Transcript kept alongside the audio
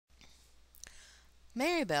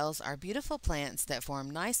Marybells are beautiful plants that form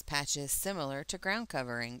nice patches similar to ground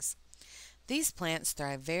coverings. These plants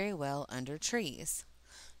thrive very well under trees.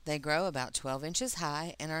 They grow about 12 inches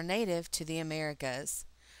high and are native to the Americas.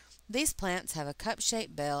 These plants have a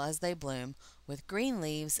cup-shaped bell as they bloom, with green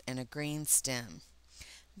leaves and a green stem.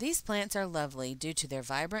 These plants are lovely due to their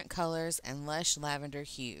vibrant colors and lush lavender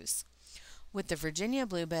hues. With the Virginia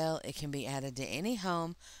bluebell, it can be added to any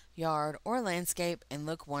home, yard, or landscape and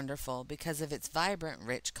look wonderful because of its vibrant,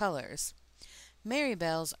 rich colors.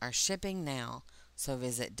 Marybells are shipping now, so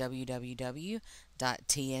visit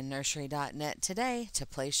www.tnnursery.net today to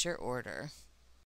place your order.